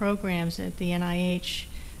programs at the NIH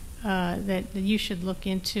that you should look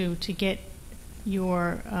into to get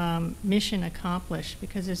your mission accomplished,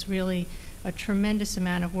 because it's really a tremendous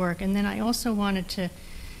amount of work. And then I also wanted to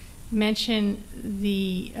mention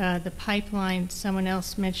the pipeline. Someone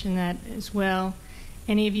else mentioned that as well.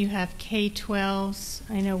 Any of you have K-12s?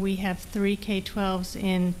 I know we have 3 K-12s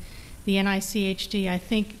in the NICHD. I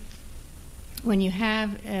think when you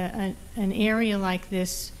have an area like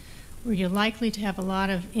this where you're likely to have a lot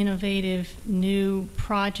of innovative new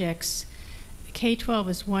projects, K-12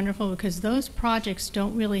 is wonderful because those projects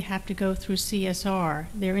don't really have to go through CSR.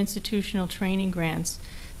 They're institutional training grants.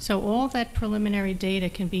 So all that preliminary data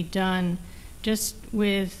can be done just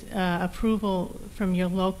with approval from your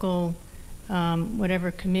local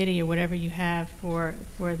whatever committee or whatever you have for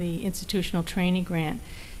the institutional training grant.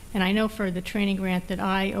 And I know for the training grant that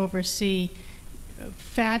I oversee,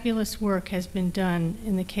 fabulous work has been done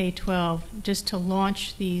in the K-12 just to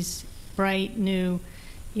launch these bright new,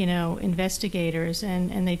 investigators,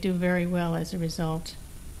 and they do very well as a result.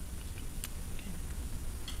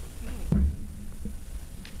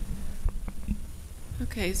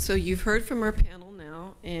 Okay, so you've heard from our panel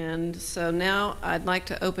now, and so now I'd like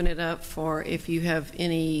to open it up for if you have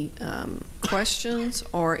any questions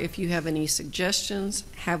or if you have any suggestions.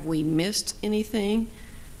 Have we missed anything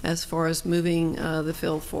as far as moving the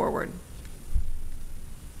field forward?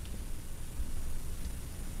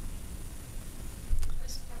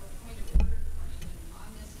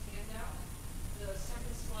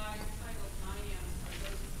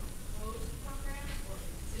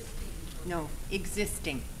 No,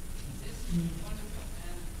 existing. Is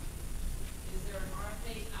there an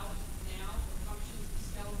RFA out now for functions of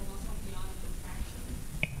skeletal muscle beyond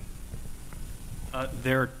contraction?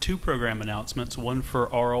 There are 2 program announcements, one for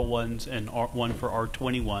RL1s and one for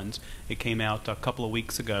R21s. It came out a couple of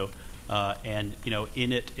weeks ago, and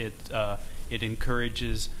in it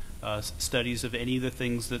encourages studies of any of the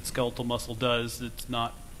things that skeletal muscle does that's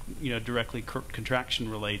not directly contraction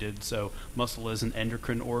related. So muscle is an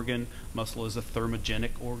endocrine organ, muscle is a thermogenic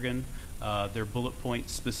organ. There are bullet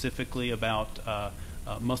points specifically about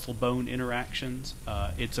muscle-bone interactions.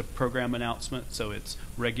 It's a program announcement, so it's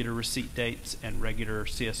regular receipt dates and regular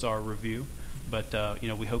CSR review. But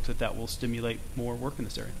we hope that will stimulate more work in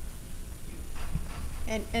this area.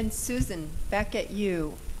 And Susan, back at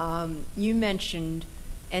you. You mentioned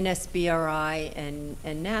NSBRI and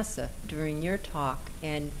NASA during your talk,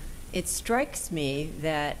 and it strikes me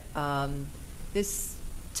that this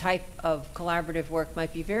type of collaborative work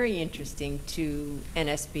might be very interesting to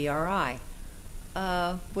NSBRI.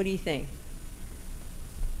 What do you think?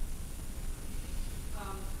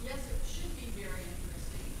 Yes, it should be very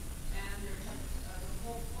interesting, and there's the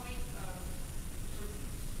whole point of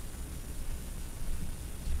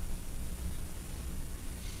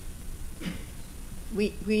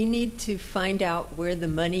We need to find out where the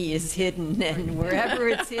money is hidden, and wherever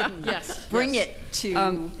it's hidden, bring it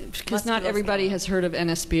to because not everybody has heard of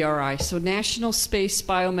NSBRI. So National Space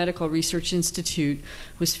Biomedical Research Institute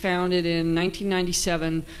was founded in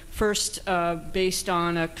 1997, first based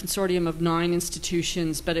on a consortium of 9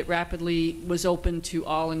 institutions, but it rapidly was open to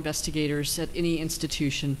all investigators at any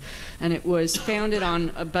institution. And it was founded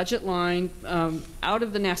on a budget line out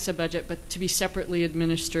of the NASA budget, but to be separately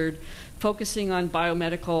administered, focusing on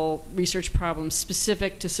biomedical research problems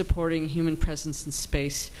specific to supporting human presence in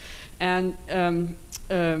space. And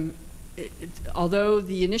although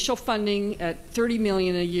the initial funding at $30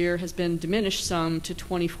 million a year has been diminished some to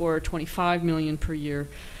 $24 or $25 million per year,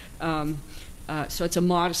 so it's a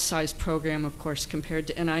modest-sized program, of course, compared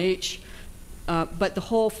to NIH. But the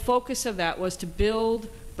whole focus of that was to build,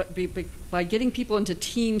 by getting people into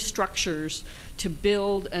team structures, to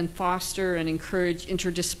build and foster and encourage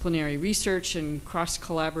interdisciplinary research and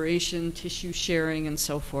cross-collaboration, tissue sharing, and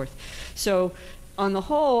so forth. So on the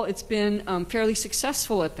whole, it's been fairly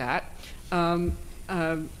successful at that.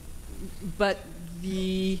 But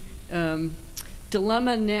the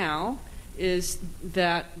dilemma now is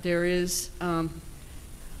that there is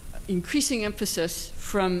increasing emphasis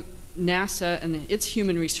from NASA and its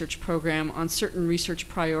human research program on certain research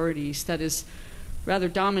priorities that is rather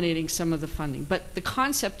dominating some of the funding. But the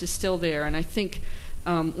concept is still there, and I think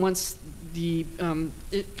once the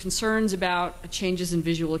concerns about changes in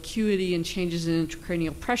visual acuity and changes in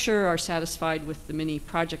intracranial pressure are satisfied with the many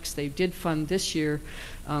projects they did fund this year,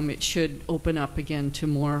 it should open up again to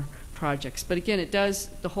more projects. But again,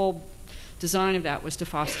 the whole design of that was to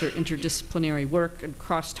foster interdisciplinary work and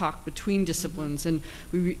crosstalk between disciplines. And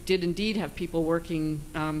we did indeed have people working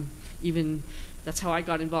that's how I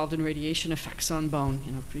got involved in radiation effects on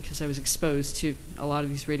bone, because I was exposed to a lot of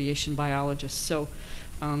these radiation biologists. So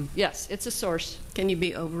yes, it's a source. Can you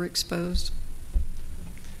be overexposed?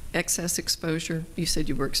 Excess exposure? You said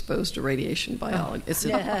you were exposed to radiation biology.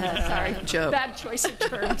 Sorry, joke. Bad choice of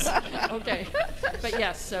terms. Okay. But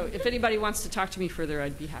yes, so if anybody wants to talk to me further,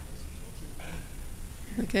 I'd be happy.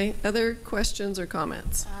 Okay, other questions or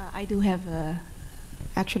comments? I do have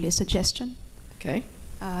actually a suggestion. Okay.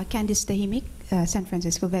 Candice Tahimik, San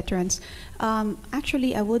Francisco Veterans.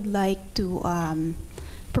 Actually, I would like to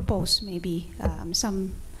propose maybe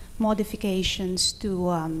some modifications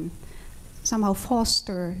to somehow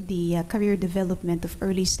foster the career development of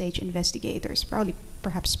early stage investigators,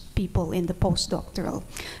 perhaps people in the postdoctoral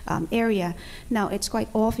area. Now, it's quite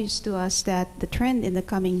obvious to us that the trend in the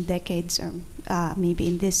coming decades, or maybe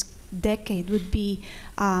in this decade, would be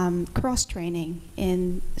cross-training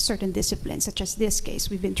in certain disciplines, such as this case.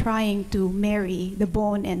 We've been trying to marry the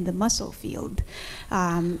bone and the muscle field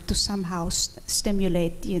to somehow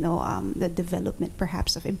stimulate, the development,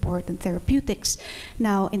 perhaps, of important therapeutics.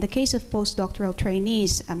 Now, in the case of postdoctoral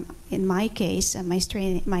trainees, in my case,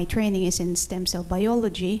 my training is in stem cell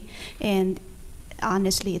biology, and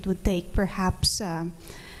honestly, it would take perhaps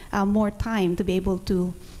more time to be able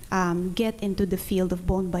to get into the field of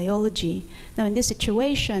bone biology. Now, in this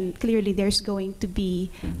situation, clearly there's going to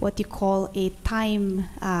be what you call a time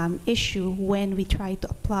issue when we try to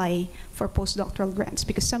apply for postdoctoral grants,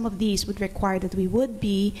 because some of these would require that we would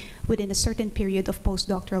be within a certain period of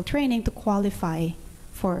postdoctoral training to qualify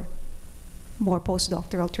for more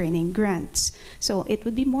postdoctoral training grants. So it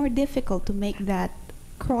would be more difficult to make that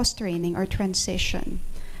cross-training or transition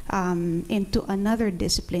into another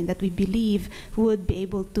discipline that we believe would be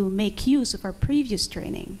able to make use of our previous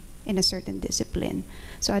training in a certain discipline.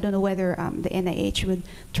 So I don't know whether the NIH would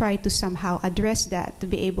try to somehow address that, to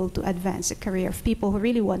be able to advance the career of people who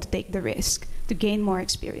really want to take the risk, to gain more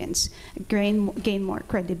experience, gain more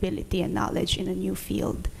credibility and knowledge in a new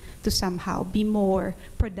field, to somehow be more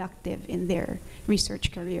productive in their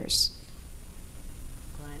research careers.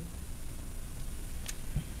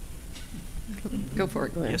 Go for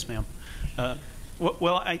it, Glenn. Yes, ma'am.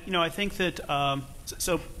 Well, I think that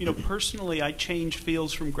personally, I changed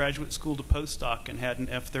fields from graduate school to postdoc and had an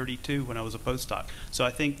F-32 when I was a postdoc. So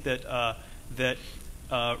I think that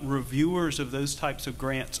reviewers of those types of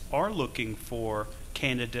grants are looking for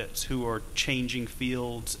candidates who are changing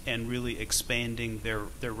fields and really expanding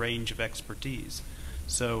their range of expertise.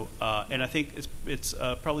 So, and I think it's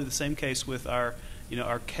probably the same case with our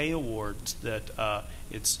K awards, that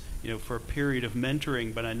it's for a period of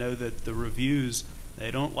mentoring, but I know that the reviews,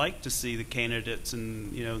 they don't like to see the candidates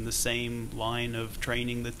in the same line of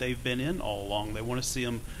training that they've been in all along. They want to see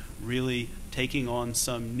them really taking on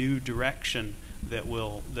some new direction that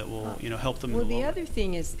will help them. Well, the other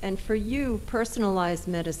thing is, and for you, personalized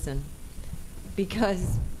medicine,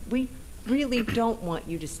 because we really don't want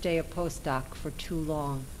you to stay a postdoc for too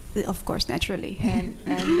long. Of course, naturally. And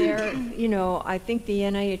there, I think the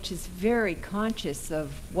NIH is very conscious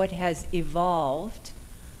of what has evolved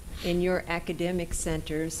in your academic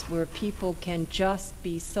centers, where people can just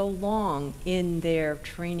be so long in their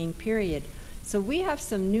training period. So we have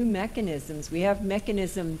some new mechanisms. We have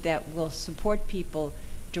mechanisms that will support people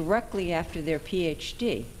directly after their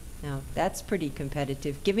Ph.D. Now, that's pretty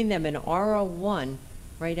competitive, giving them an R01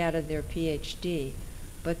 right out of their Ph.D.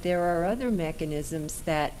 But there are other mechanisms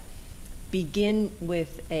that begin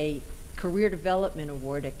with a career development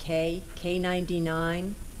award, a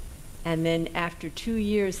K99, and then after 2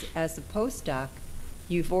 years as a postdoc,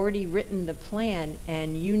 you've already written the plan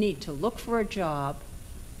and you need to look for a job,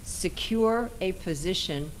 secure a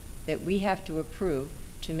position that we have to approve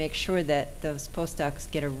to make sure that those postdocs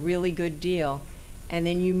get a really good deal, and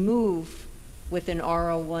then you move with an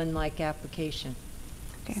R01-like application.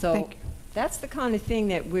 Okay, so that's the kind of thing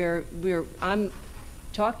that I'm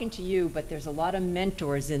talking to you, but there's a lot of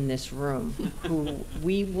mentors in this room who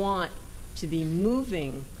we want to be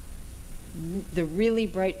moving the really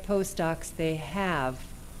bright postdocs they have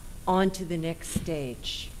onto the next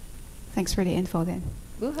stage. Thanks for the info then.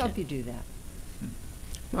 We'll help you do that.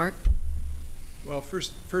 Mark? Well,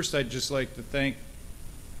 first I'd just like to thank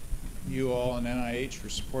you all and NIH for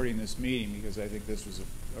supporting this meeting, because I think this was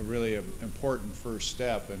a really important first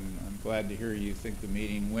step, and I'm glad to hear you think the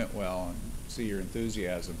meeting went well and see your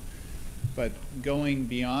enthusiasm. But going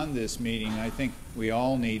beyond this meeting, I think we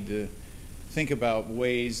all need to think about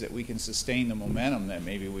ways that we can sustain the momentum that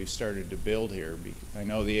maybe we've started to build here. I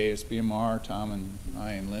know the ASBMR, Tom and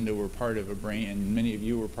I and Lynda were part of and many of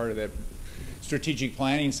you were part of that strategic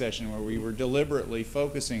planning session where we were deliberately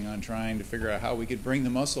focusing on trying to figure out how we could bring the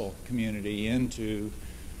muscle community into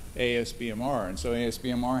ASBMR. And so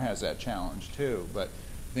ASBMR has that challenge too. But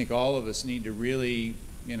I think all of us need to really,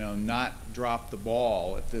 not drop the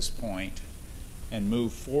ball at this point and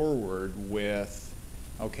move forward with,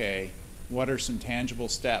 okay, what are some tangible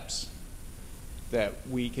steps that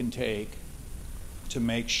we can take to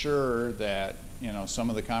make sure that some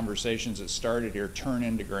of the conversations that started here turn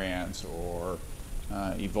into grants or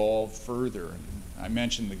evolve further. I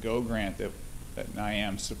mentioned the GO grant that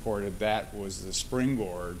NIAM supported. That was the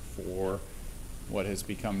springboard for what has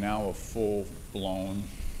become now a full-blown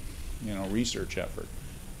research effort.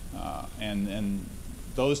 And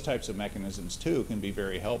those types of mechanisms too can be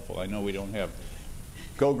very helpful. I know we don't have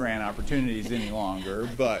GO grant opportunities any longer,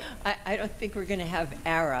 but I don't think we're going to have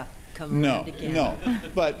ARA come around again. No,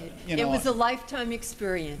 but it was a lifetime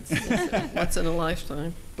experience. Once in a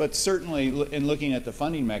lifetime. But certainly, in looking at the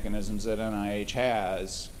funding mechanisms that NIH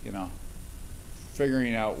has,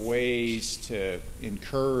 figuring out ways to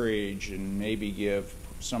encourage and maybe give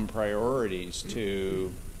some priorities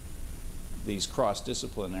to these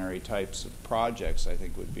cross-disciplinary types of projects, I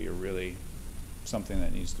think would be a really something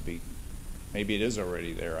that needs to be. Maybe it is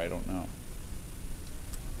already there, I don't know.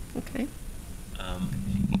 Okay.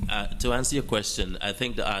 To answer your question, I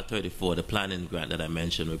think the R34, the planning grant that I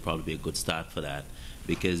mentioned, would probably be a good start for that,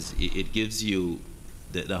 because it gives you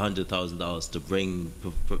the $100,000 to bring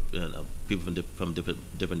people from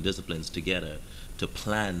different disciplines together to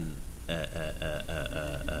plan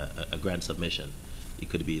a grant submission. It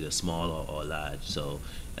could be either small or large. So,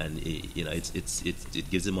 and it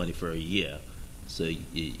gives you money for a year. So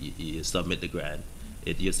you submit the grant.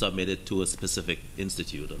 You submit it to a specific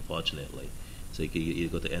institute, unfortunately. So you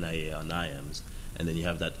go to NIA or NIAMS, and then you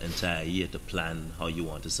have that entire year to plan how you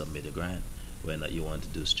want to submit a grant, whether you want to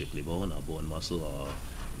do strictly bone or bone muscle or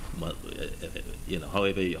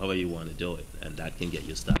however you want to do it, and that can get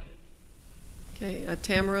you started. Okay,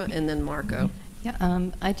 Tamara, and then Marco. Yeah,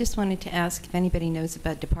 I just wanted to ask if anybody knows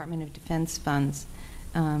about Department of Defense funds,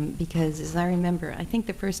 because as I remember, I think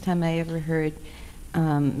the first time I ever heard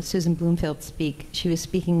Susan Bloomfield speak, she was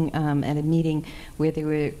speaking at a meeting where there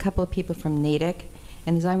were a couple of people from NATIC,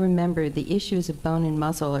 and as I remember, the issues of bone and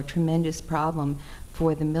muscle are a tremendous problem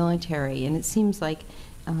for the military, and it seems like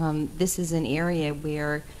this is an area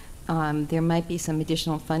where there might be some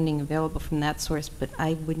additional funding available from that source, but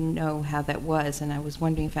I wouldn't know how that was, and I was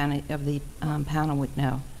wondering if any of the panel would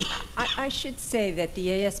know. I should say that the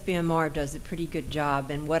ASBMR does a pretty good job,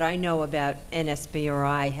 and what I know about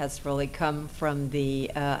NSBRI has really come from the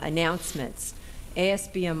announcements.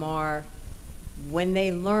 ASBMR, when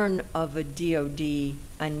they learn of a DoD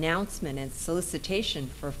announcement and solicitation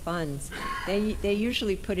for funds, they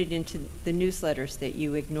usually put it into the newsletters that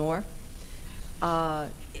you ignore.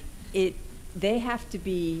 They have to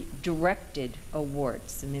be directed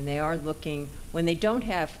awards. I mean, they are looking, when they don't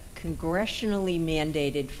have congressionally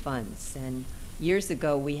mandated funds, and years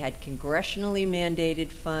ago we had congressionally mandated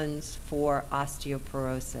funds for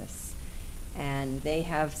osteoporosis, and they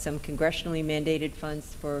have some congressionally mandated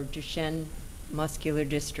funds for Duchenne muscular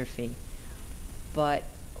dystrophy. But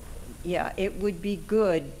yeah, it would be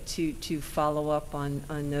good to follow up on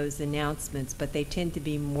those announcements, but they tend to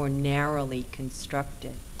be more narrowly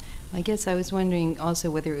constructed. I guess I was wondering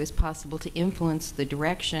also whether it was possible to influence the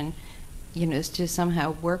direction, to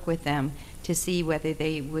somehow work with them to see whether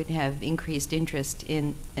they would have increased interest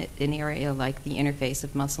in an area like the interface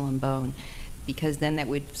of muscle and bone, because then that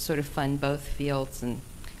would sort of fund both fields, and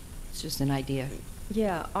it's just an idea.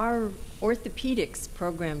 Yeah, our orthopedics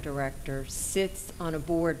program director sits on a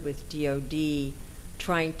board with DoD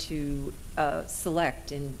trying to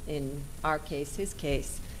select, in our case, his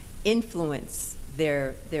case, influence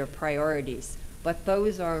their priorities. But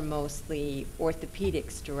those are mostly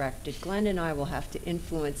orthopedics directed. Glen and I will have to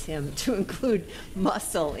influence him to include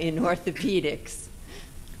muscle in orthopedics.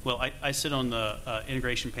 Well, I sit on the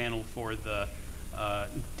integration panel for the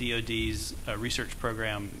DoD's research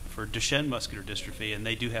program for Duchenne muscular dystrophy, and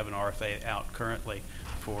they do have an RFA out currently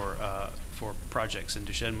for projects in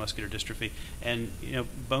Duchenne muscular dystrophy. And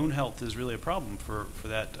bone health is really a problem for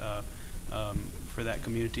that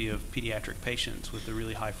community of pediatric patients with a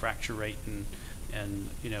really high fracture rate and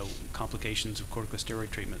complications of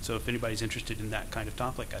corticosteroid treatment. So if anybody's interested in that kind of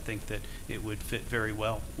topic, I think that it would fit very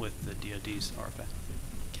well with the DoD's RFA.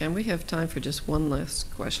 Can we have time for just one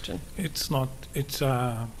last question? It's not. It's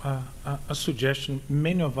a suggestion.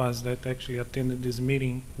 Many of us that actually attended this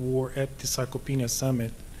meeting were at the Sarcopenia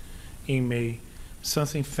Summit in May.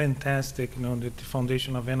 Something fantastic, that the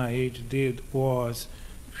foundation of NIH did was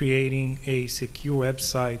creating a secure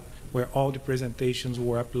website where all the presentations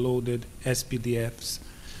were uploaded as PDFs,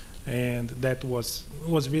 and that was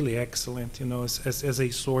really excellent. As a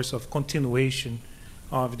source of continuation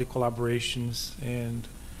of the collaborations and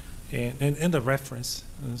the reference.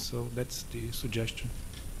 And so that's the suggestion.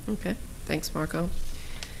 Okay, thanks, Marco.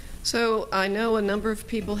 So I know a number of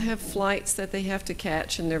people have flights that they have to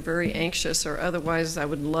catch, and they're very anxious, or otherwise I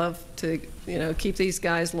would love to, keep these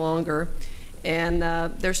guys longer. And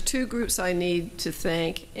there's two groups I need to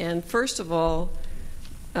thank. And first of all,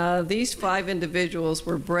 these 5 individuals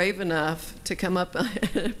were brave enough to come up on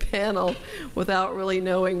a panel without really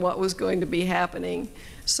knowing what was going to be happening.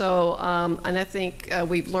 So, and I think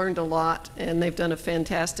we've learned a lot, and they've done a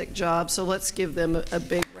fantastic job. So let's give them a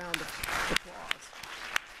big round of applause.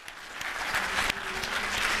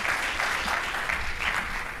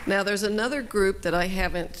 Now, there's another group that I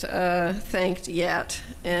haven't thanked yet,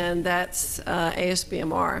 and that's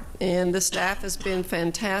ASBMR. And the staff has been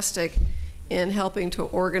fantastic in helping to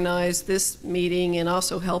organize this meeting and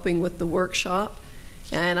also helping with the workshop.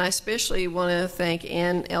 And I especially want to thank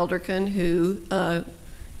Ann Elderkin, who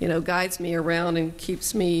guides me around and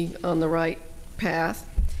keeps me on the right path.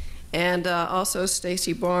 And also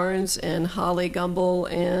Stacy Barnes and Holly Gumble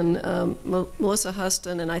and Melissa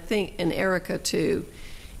Huston, and I think and Erica too.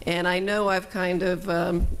 And I know I've kind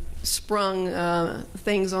of sprung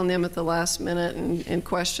things on them at the last minute and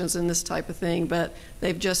questions and this type of thing, but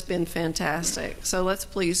they've just been fantastic. So let's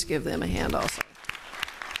please give them a hand also.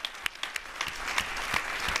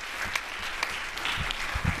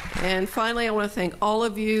 And finally, I want to thank all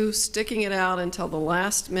of you sticking it out until the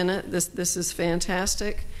last minute. This is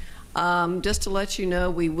fantastic. Just to let you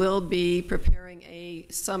know, we will be preparing a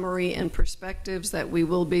summary and perspectives that we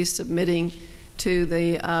will be submitting to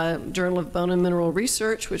the Journal of Bone and Mineral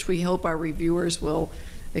Research, which we hope our reviewers will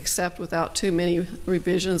accept without too many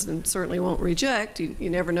revisions and certainly won't reject. You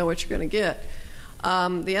never know what you're going to get.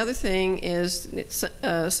 The other thing is,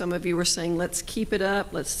 some of you were saying, let's keep it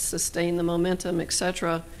up, let's sustain the momentum,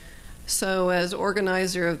 etc. So as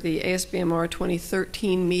organizer of the ASBMR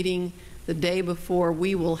 2013 meeting, the day before,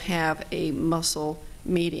 we will have a muscle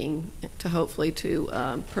meeting to hopefully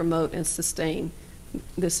to promote and sustain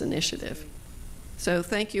this initiative. So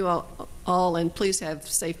thank you all, and please have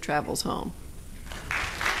safe travels home.